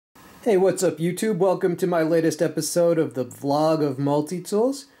Hey, what's up YouTube? Welcome to my latest episode of the vlog of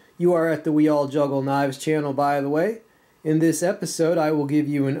Multitools. You are at the We All Juggle Knives channel, by the way. In this episode, I will give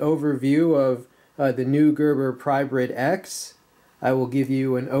you an overview of the new Gerber Prybrid X. I will give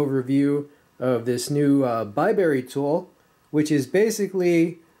you an overview of this new Bibury tool, which is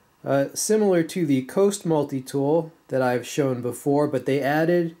basically similar to the Coast Multitool that I've shown before, but they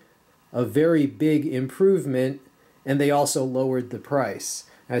added a very big improvement and they also lowered the price.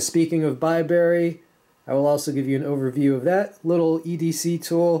 Now, speaking of Bibury, I will also give you an overview of that little EDC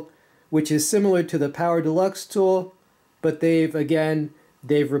tool, which is similar to the Power Deluxe tool, but they've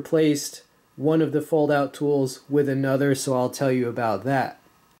replaced one of the fold-out tools with another, so I'll tell you about that.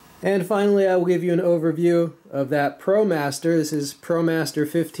 And finally, I will give you an overview of that ProMaster. This is ProMaster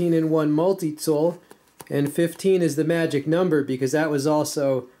 15-in-1 multi-tool, and 15 is the magic number because that was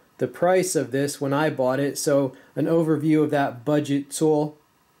also the price of this when I bought it, so an overview of that budget tool.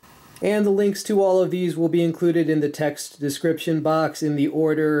 And the links to all of these will be included in the text description box in the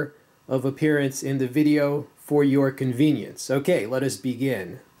order of appearance in the video for your convenience. Okay, let us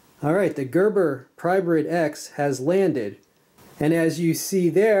begin. Alright, the Gerber Prybrid X has landed. And as you see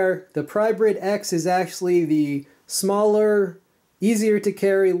there, the Prybrid X is actually the smaller, easier to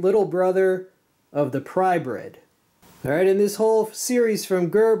carry little brother of the Prybrid. Alright, in this whole series from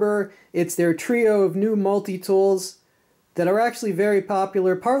Gerber, it's their trio of new multi-tools that are actually very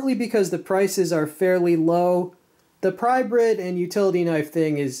popular, partly because the prices are fairly low. The Prybrid and utility knife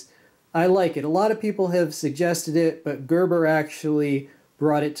thing is, I like it. A lot of people have suggested it, but Gerber actually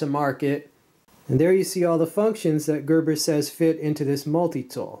brought it to market. And there you see all the functions that Gerber says fit into this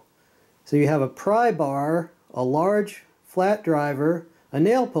multi-tool. So you have a pry bar, a large flat driver, a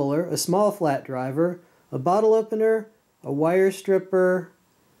nail puller, a small flat driver, a bottle opener, a wire stripper,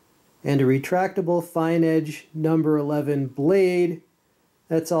 and a retractable fine edge number 11 blade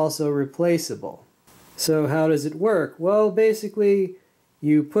that's also replaceable. So how does it work? Well, basically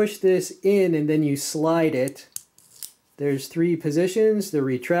you push this in and then you slide it. There's three positions: the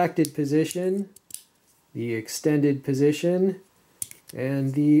retracted position, the extended position,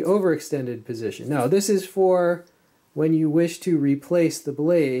 and the overextended position. Now this is for when you wish to replace the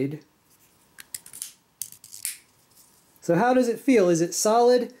blade. So how does it feel? Is it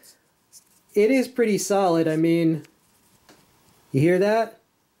solid? It is pretty solid. I mean, you hear that?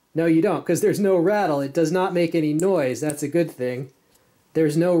 No, you don't, because there's no rattle. It does not make any noise. That's a good thing.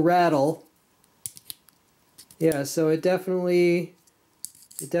 There's no rattle. Yeah, so it definitely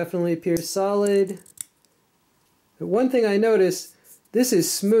appears solid. But one thing I noticed, this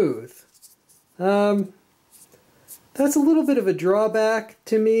is smooth. That's a little bit of a drawback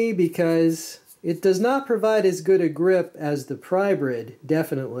to me because it does not provide as good a grip as the Prybrid,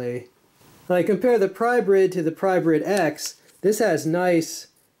 definitely. When I compare the Prybrid to the Prybrid X, this has nice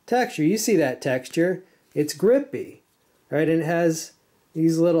texture. You see that texture. It's grippy, right? And it has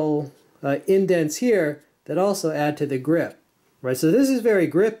these little indents here that also add to the grip, right? So this is very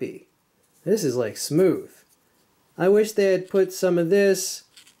grippy. This is like smooth. I wish they had put some of this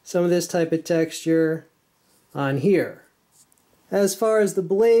type of texture on here. As far as the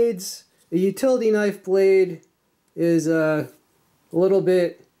blades, a utility knife blade is a little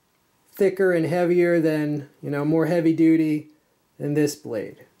bit thicker and heavier than, more heavy duty than this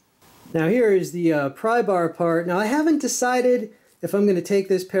blade. Now here is the pry bar part. Now I haven't decided if I'm going to take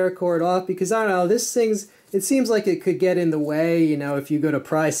this paracord off because I don't know, it seems like it could get in the way. If you go to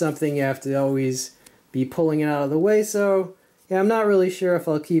pry something, you have to always be pulling it out of the way. So yeah, I'm not really sure if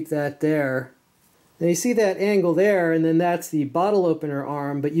I'll keep that there. Now you see that angle there, and then that's the bottle opener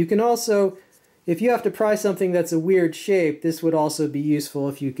arm, but you can also, if you have to pry something that's a weird shape, this would also be useful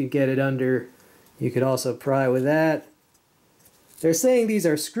if you could get it under. You could also pry with that. They're saying these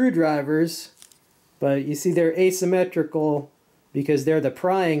are screwdrivers, but you see they're asymmetrical because they're the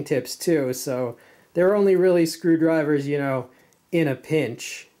prying tips too, so they're only really screwdrivers, in a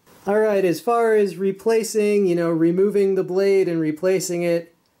pinch. Alright, as far as replacing, removing the blade and replacing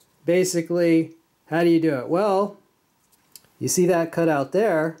it, basically, how do you do it? Well, you see that cutout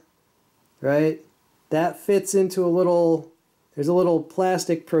there, right? That fits into there's a little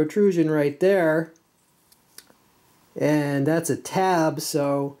plastic protrusion right there, and that's a tab,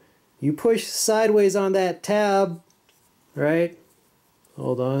 so you push sideways on that tab, right?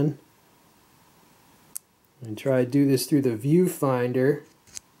 Hold on. And try to do this through the viewfinder.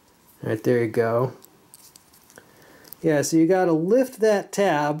 Right, there you go. Yeah, so you gotta lift that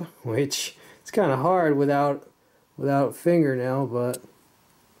tab, which it's kind of hard without fingernail, but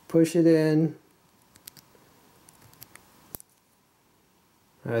push it in.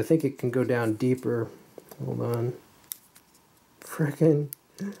 I think it can go down deeper. Hold on. Frickin'.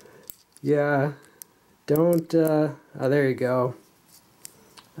 Yeah, don't, oh, there you go.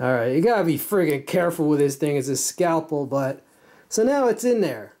 Alright, you gotta be friggin' careful with this thing. It's a scalpel, but, so now it's in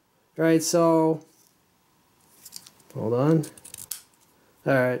there. Right, so, hold on.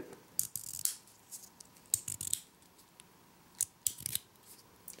 Alright.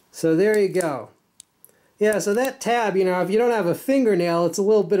 So there you go. Yeah, so that tab, you know, if you don't have a fingernail, it's a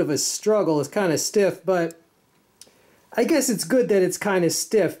little bit of a struggle. It's kind of stiff, but I guess it's good that it's kind of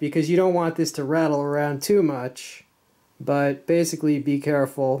stiff because you don't want this to rattle around too much. But basically, be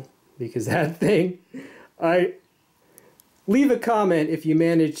careful because that thing, leave a comment if you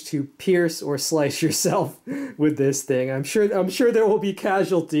manage to pierce or slice yourself with this thing. I'm sure there will be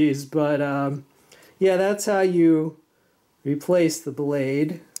casualties, but yeah, that's how you replace the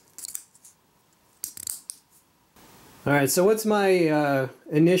blade. Alright, so what's my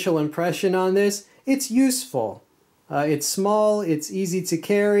initial impression on this? It's useful. It's small, it's easy to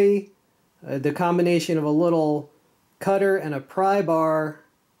carry. The combination of a little cutter and a pry bar,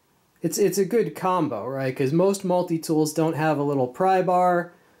 it's a good combo, right? Because most multi-tools don't have a little pry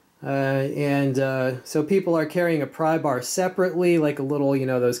bar. So people are carrying a pry bar separately, like a little, you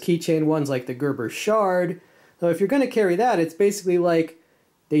know, those keychain ones like the Gerber Shard. So if you're going to carry that, it's basically like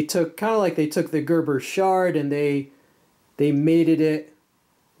they took the Gerber Shard and they mated it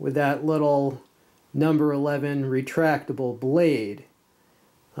with that little number 11 retractable blade.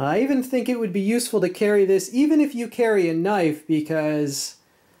 I even think it would be useful to carry this even if you carry a knife because,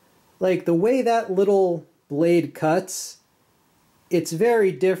 like, the way that little blade cuts, it's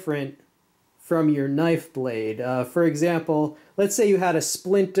very different from your knife blade. For example, let's say you had a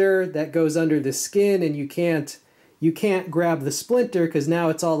splinter that goes under the skin and you can't grab the splinter because now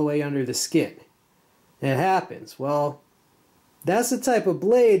it's all the way under the skin. It happens. Well, that's the type of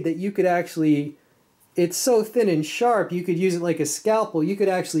blade that you could actually, it's so thin and sharp, you could use it like a scalpel. You could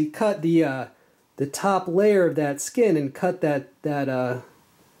actually cut the top layer of that skin and cut that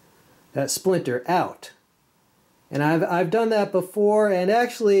splinter out. And I've done that before, and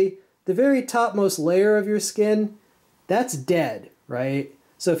actually the very topmost layer of your skin, that's dead, right?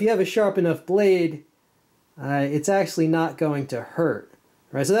 So if you have a sharp enough blade, it's actually not going to hurt,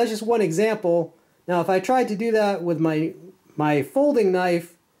 right? So that's just one example. Now if I tried to do that with my folding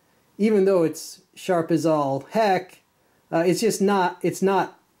knife, even though it's sharp as all heck, it's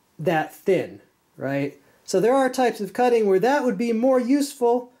not that thin, right? So there are types of cutting where that would be more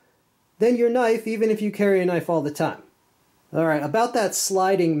useful than your knife, even if you carry a knife all the time. All right, about that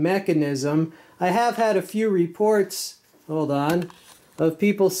sliding mechanism, I have had a few reports, hold on, of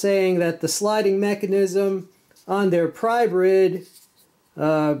people saying that the sliding mechanism on their Prybrid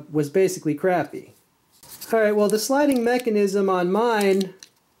was basically crappy. All right, well, the sliding mechanism on mine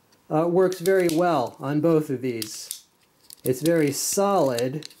works very well on both of these. It's very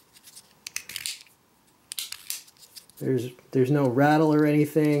solid. There's no rattle or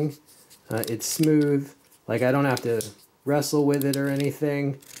anything. It's smooth. Like, I don't have to wrestle with it or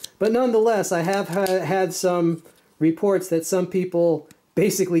anything. But nonetheless, I have had some reports that some people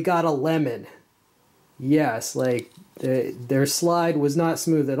basically got a lemon. Yes, like, their slide was not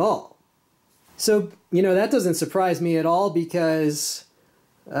smooth at all. So, you know, that doesn't surprise me at all because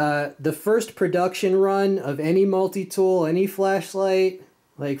the first production run of any multi-tool, any flashlight,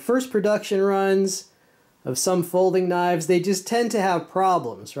 like first production runs of some folding knives, they just tend to have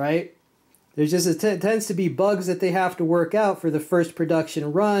problems, right? There's just tends to be bugs that they have to work out for the first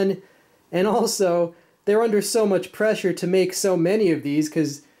production run, and also they're under so much pressure to make so many of these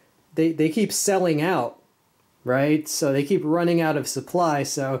because they keep selling out, right? So they keep running out of supply.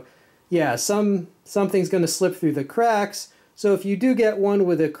 So yeah, something's going to slip through the cracks. So if you do get one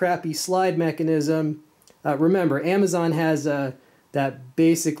with a crappy slide mechanism, remember, Amazon has that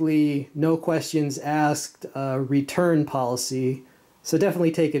basically no questions asked return policy. So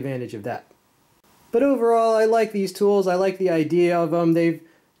definitely take advantage of that. But overall, I like these tools. I like the idea of them. They've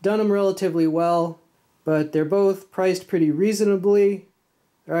done them relatively well, but they're both priced pretty reasonably.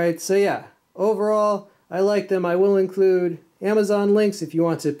 All right, so yeah, overall, I like them. I will include Amazon links if you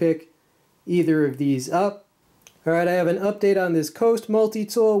want to pick either of these up. All right, I have an update on this Coast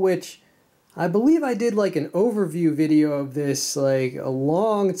multi-tool, which I believe I did like an overview video of this like a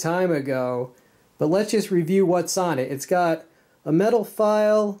long time ago, but let's just review what's on it. It's got a metal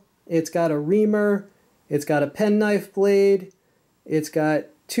file, it's got a reamer, it's got a penknife blade, it's got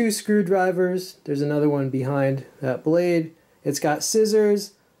 2 screwdrivers, there's another one behind that blade, it's got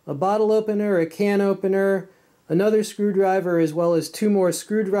scissors, a bottle opener, a can opener, another screwdriver, as well as 2 more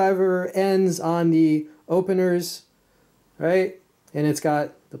screwdriver ends on the openers, right? And it's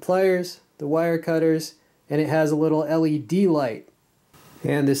got the pliers, the wire cutters, and it has a little LED light.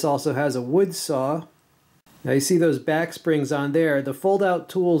 And this also has a wood saw. Now you see those back springs on there. The fold-out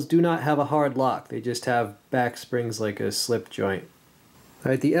tools do not have a hard lock. They just have back springs like a slip joint.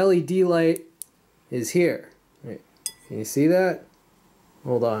 All right, the LED light is here. Right. Can you see that?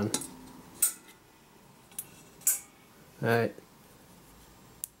 Hold on. All right.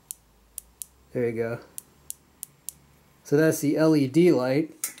 There you go. So that's the LED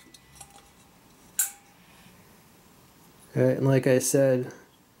light. All right, and like I said,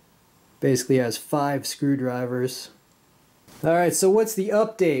 basically has 5 screwdrivers. All right, so what's the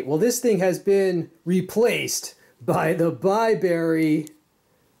update? Well, this thing has been replaced by the Bibury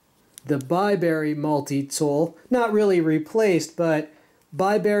multi-tool. Not really replaced, but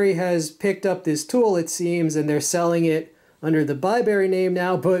Bibury has picked up this tool, it seems, and they're selling it under the Bibury name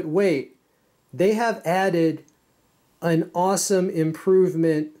now. But wait, they have added an awesome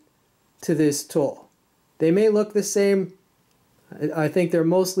improvement to this tool. They may look the same. I think they're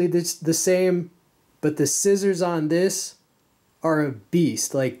mostly the same, but the scissors on this are a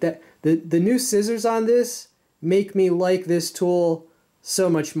beast. Like that, the new scissors on this make me like this tool so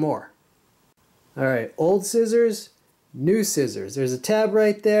much more. All right, old scissors, new scissors. There's a tab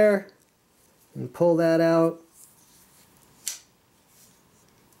right there, and pull that out.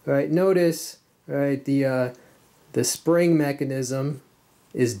 All right, notice, all right, the spring mechanism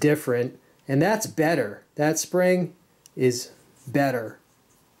is different, and that's better. That spring is better.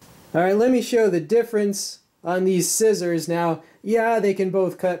 All right, let me show the difference on these scissors. Now, yeah, they can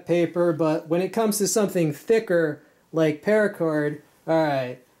both cut paper, but when it comes to something thicker like paracord, all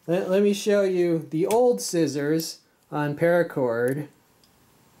right, let me show you the old scissors on paracord.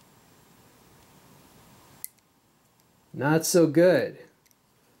 Not so good.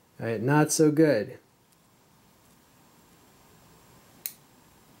 All right, not so good.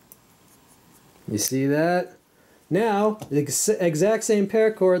 You see that? Now, the exact same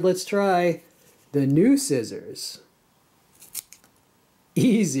paracord, let's try the new scissors.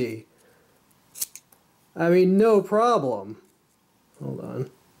 Easy. I mean, no problem. Hold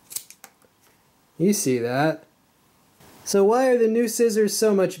on. You see that? So why are the new scissors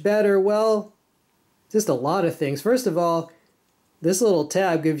so much better? Well, just a lot of things. First of all, this little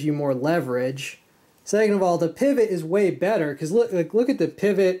tab gives you more leverage. Second of all, the pivot is way better, because look at the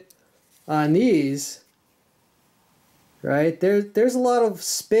pivot on these. Right? There's a lot of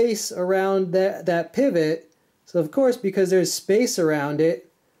space around that pivot. So of course, because there's space around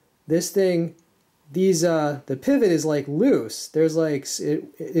it, this thing, the pivot is like loose. There's like,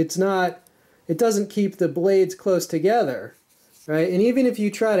 it doesn't keep the blades close together, right? And even if you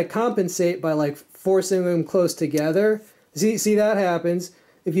try to compensate by like forcing them close together, see that happens.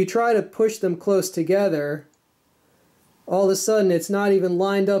 If you try to push them close together, all of a sudden it's not even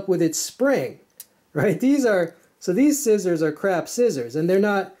lined up with its spring, right? So these scissors are crap scissors, and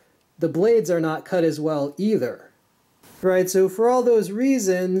the blades are not cut as well either. Right, so for all those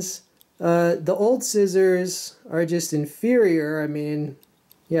reasons, the old scissors are just inferior. I mean,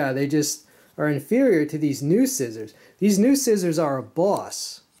 yeah, they just are inferior to these new scissors. These new scissors are a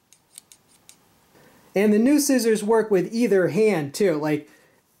boss. And the new scissors work with either hand too.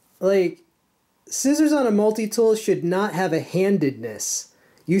 Like scissors on a multi-tool should not have a handedness.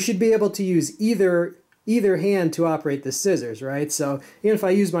 You should be able to use either hand to operate the scissors, right? So even if I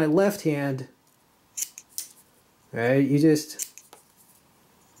use my left hand, right, you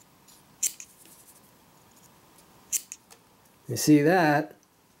see that?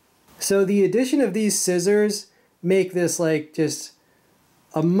 So the addition of these scissors make this like just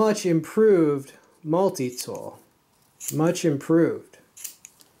a much improved multi-tool. Much improved.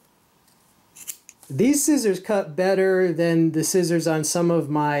 These scissors cut better than the scissors on some of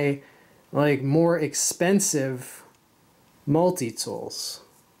my like more expensive multi-tools.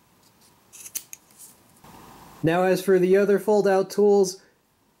 Now as for the other fold-out tools,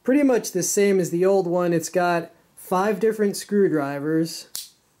 pretty much the same as the old one. It's got 5 different screwdrivers.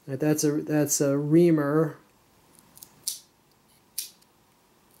 That's a reamer.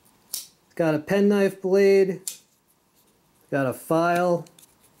 It's got a penknife blade. Got a file.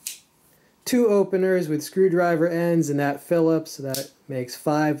 2 openers with screwdriver ends and that Phillips, so that makes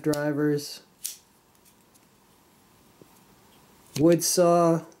 5 drivers. Wood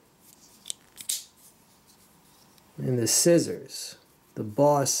saw. And the scissors. The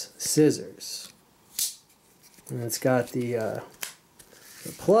Boss scissors. And it's got the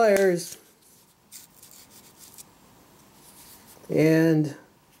pliers. And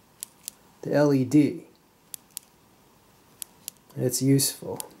the LED. It's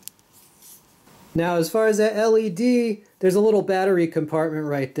useful. Now, as far as that LED, there's a little battery compartment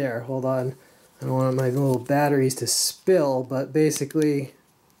right there. Hold on. I don't want my little batteries to spill, but basically,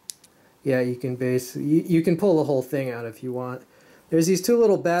 yeah, you can you can pull the whole thing out if you want. There's these two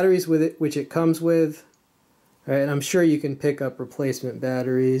little batteries with it, which it comes with. All right, and I'm sure you can pick up replacement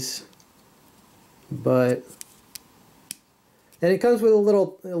batteries, but and it comes with a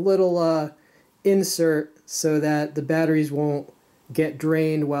little insert so that the batteries won't get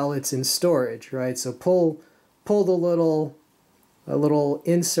drained while it's in storage, right? So pull the little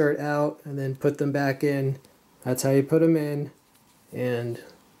insert out and then put them back in. That's how you put them in, and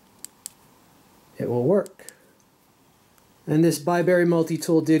it will work. And this Bibury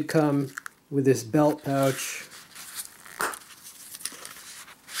multi-tool did come with this belt pouch.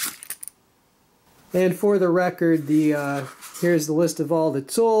 And for the record, here's the list of all the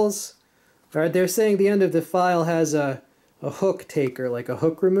tools. All right, they're saying the end of the file has a hook taker, like a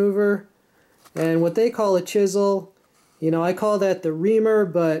hook remover. And what they call a chisel, I call that the reamer,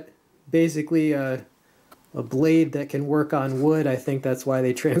 but basically a blade that can work on wood. I think that's why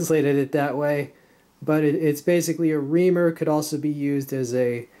they translated it that way. But it's basically a reamer, could also be used as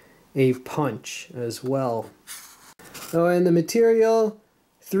a punch as well. Oh, and the material,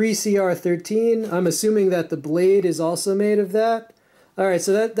 3CR13. I'm assuming that the blade is also made of that. All right,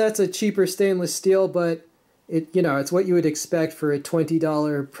 so that's a cheaper stainless steel, but it's what you would expect for a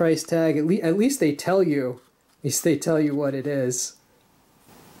 $20 price tag. At least they tell you. At least they tell you what it is.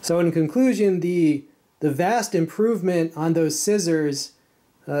 So in conclusion, the vast improvement on those scissors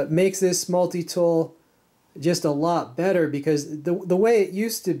makes this multi-tool just a lot better, because the way it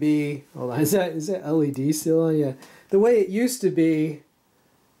used to be, hold on, is that LED still on? Yeah. The way it used to be,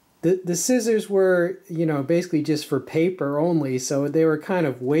 the scissors were, basically just for paper only, so they were kind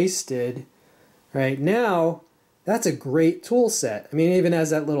of wasted. Right now, that's a great tool set. I mean, it even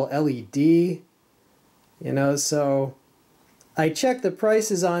has that little LED, so I checked the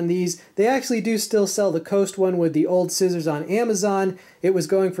prices on these. They actually do still sell the Coast one with the old scissors on Amazon. It was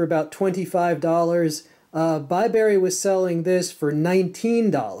going for about $25. Bibury was selling this for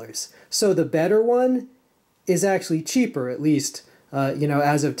 $19. So the better one is actually cheaper, at least,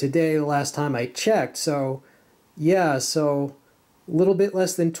 as of today, the last time I checked. So, yeah, so a little bit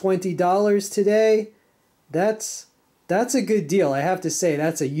less than $20 today. That's a good deal. I have to say,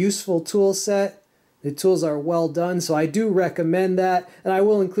 that's a useful tool set. The tools are well done, so I do recommend that, and I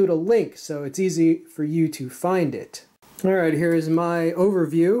will include a link so it's easy for you to find it. All right, here is my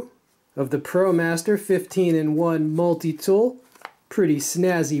overview of the ProMaster 15-in-1 multi-tool. Pretty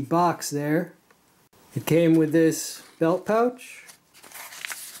snazzy box there. It came with this belt pouch.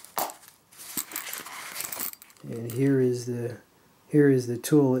 And here is the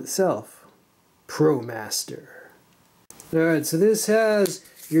tool itself. ProMaster. Alright, so this has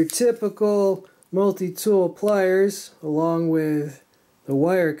your typical multi-tool pliers along with the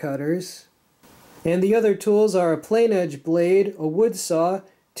wire cutters. And the other tools are a plain edge blade, a wood saw,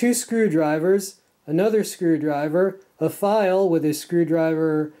 2 screwdrivers, another screwdriver, a file with a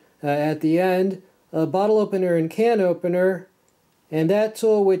screwdriver at the end, a bottle opener and can opener, and that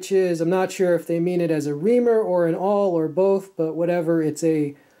tool, which is, I'm not sure if they mean it as a reamer or an awl or both, but whatever, it's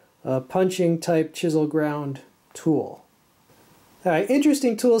a punching type chisel ground tool. All right,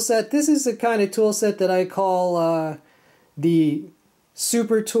 interesting tool set. This is the kind of tool set that I call the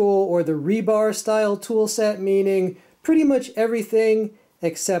super tool or the rebar style tool set, meaning pretty much everything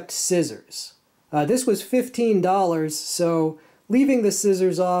except scissors. This was $15, so leaving the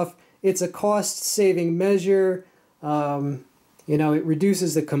scissors off, it's a cost-saving measure. It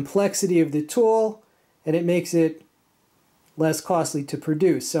reduces the complexity of the tool, and it makes it less costly to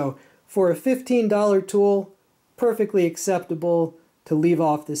produce. So for a $15 tool, perfectly acceptable to leave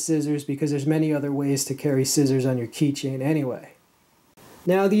off the scissors, because there's many other ways to carry scissors on your keychain anyway.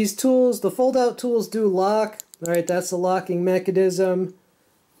 Now these tools, the fold-out tools do lock. All right, that's the locking mechanism.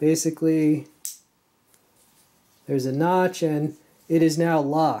 Basically, there's a notch and it is now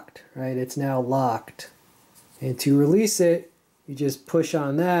locked, right? It's now locked. And to release it, you just push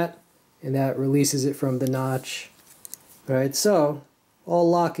on that and that releases it from the notch. All right, so all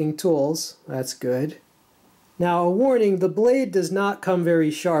locking tools, that's good. Now a warning, the blade does not come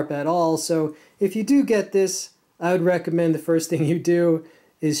very sharp at all, so if you do get this, I would recommend the first thing you do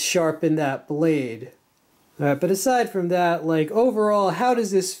is sharpen that blade. All right, but aside from that, like overall, how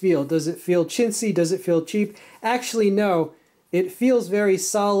does this feel? Does it feel chintzy? Does it feel cheap? Actually, no. It feels very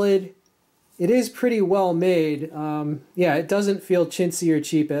solid. It is pretty well made. Yeah, it doesn't feel chintzy or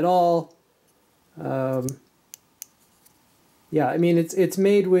cheap at all. Yeah, I mean it's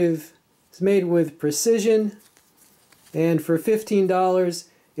made with precision, and for $15,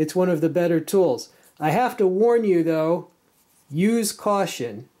 it's one of the better tools. I have to warn you though, use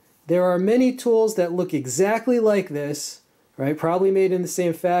caution. there are many tools that look exactly like this, right? Probably made in the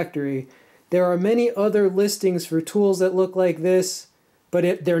same factory. There are many other listings for tools that look like this,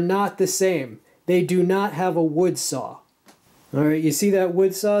 but they're not the same. They do not have a wood saw. All right, you see that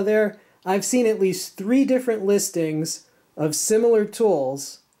wood saw there? I've seen at least 3 different listings of similar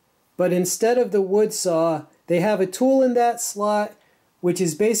tools, but instead of the wood saw, they have a tool in that slot, which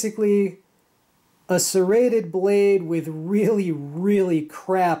is basically a serrated blade with really, really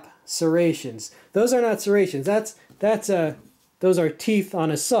crap serrations. Those are not serrations. Those are teeth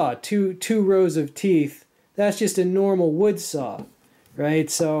on a saw, two rows of teeth. That's just a normal wood saw, right?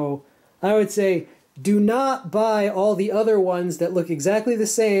 So I would say do not buy all the other ones that look exactly the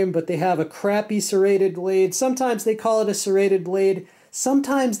same, but they have a crappy serrated blade. Sometimes they call it a serrated blade.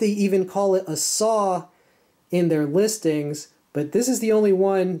 Sometimes they even call it a saw in their listings, but this is the only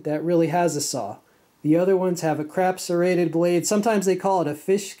one that really has a saw. The other ones have a crap serrated blade. Sometimes they call it a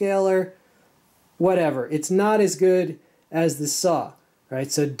fish scaler. Whatever. It's not as good as the saw,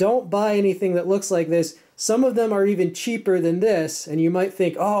 right? So don't buy anything that looks like this. Some of them are even cheaper than this, and you might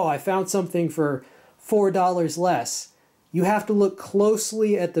think, oh, I found something for $4 less. You have to look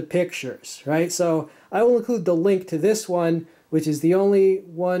closely at the pictures, right? So I will include the link to this one, which is the only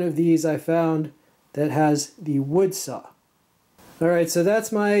one of these I found that has the wood saw. All right, so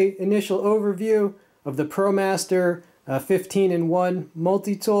that's my initial overview of the ProMaster 15-in-1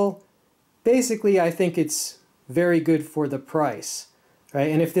 multi-tool. Basically, I think it's very good for the price, right?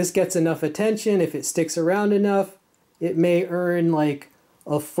 And if this gets enough attention, if it sticks around enough, it may earn like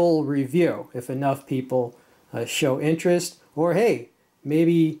a full review if enough people show interest. Or hey,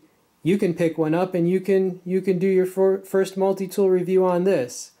 maybe you can pick one up and you can do your first multi-tool review on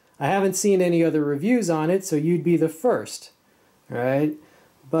this. I haven't seen any other reviews on it, so you'd be the first, right?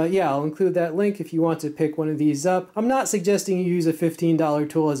 But yeah, I'll include that link if you want to pick one of these up. I'm not suggesting you use a $15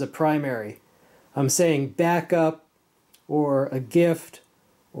 tool as a primary. I'm saying backup or a gift,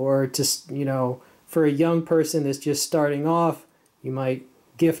 or just, you know, for a young person that's just starting off, you might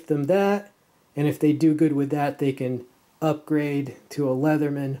gift them that. And if they do good with that, they can upgrade to a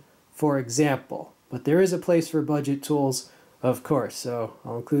Leatherman, for example. But there is a place for budget tools, of course, so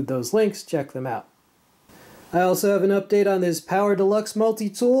I'll include those links. Check them out. I also have an update on this Power Deluxe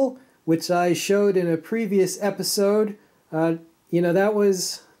multi-tool, which I showed in a previous episode. You know, that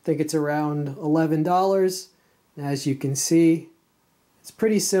was, I think it's around $11. As you can see, it's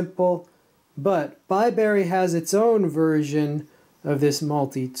pretty simple, but Bibury has its own version of this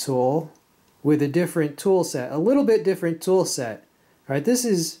multi-tool with a different tool set, a little bit different tool set. All right, this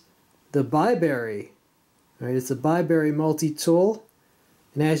is the Bibury. All right, it's a Bibury multi-tool,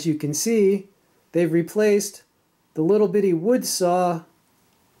 and as you can see, they've replaced the little bitty wood saw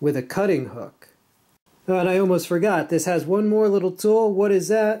with a cutting hook. Oh, and I almost forgot, this has one more little tool. What is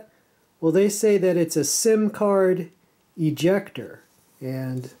that? Well, they say that it's a SIM card ejector,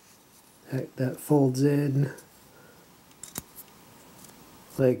 and that folds in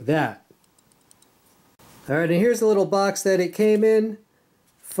like that. All right, and here's the little box that it came in.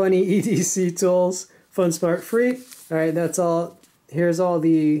 Funny EDC tools, fun, smart, free. All right, that's all. Here's all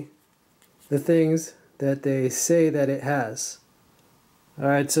the things that they say that it has. All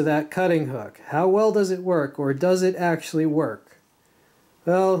right, so that cutting hook, how well does it work, or does it actually work?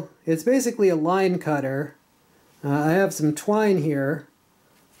 Well, it's basically a line cutter. I have some twine here,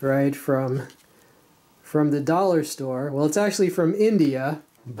 right, from the dollar store. Well, it's actually from India,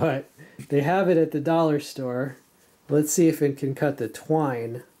 but they have it at the dollar store. Let's see if it can cut the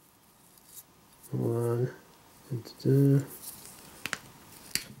twine. Hold on.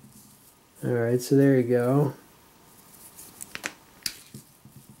 Alright, so there you go.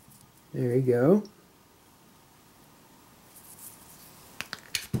 There you go.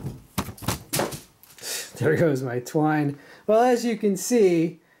 There goes my twine. Well, as you can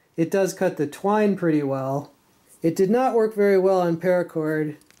see, it does cut the twine pretty well. It did not work very well on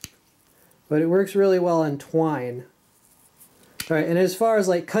paracord, but it works really well on twine. Alright, and as far as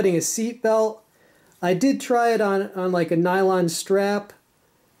like cutting a seat belt, I did try it on like a nylon strap,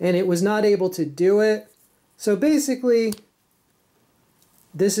 and it was not able to do it. So basically,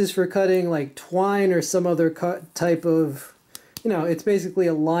 this is for cutting like twine or some other type of, you know, it's basically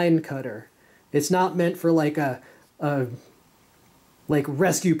a line cutter. It's not meant for like like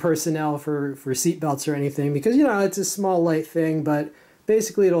rescue personnel for seat belts or anything, because, you know, it's a small light thing, but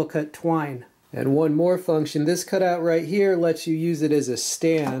basically it'll cut twine. And one more function, this cutout right here lets you use it as a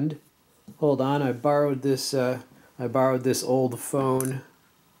stand. Hold on, I borrowed this old phone.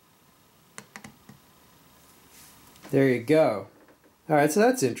 There you go. Alright, so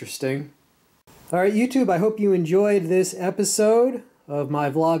that's interesting. Alright, YouTube, I hope you enjoyed this episode of my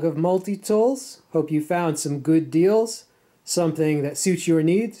vlog of multi-tools. Hope you found some good deals, something that suits your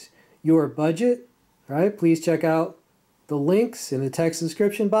needs, your budget. All right, please check out the links in the text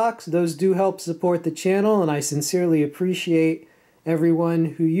description box. Those do help support the channel, and I sincerely appreciate everyone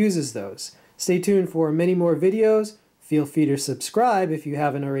who uses those. Stay tuned for many more videos. Feel free to subscribe if you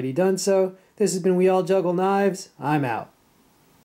haven't already done so. This has been We All Juggle Knives. I'm out.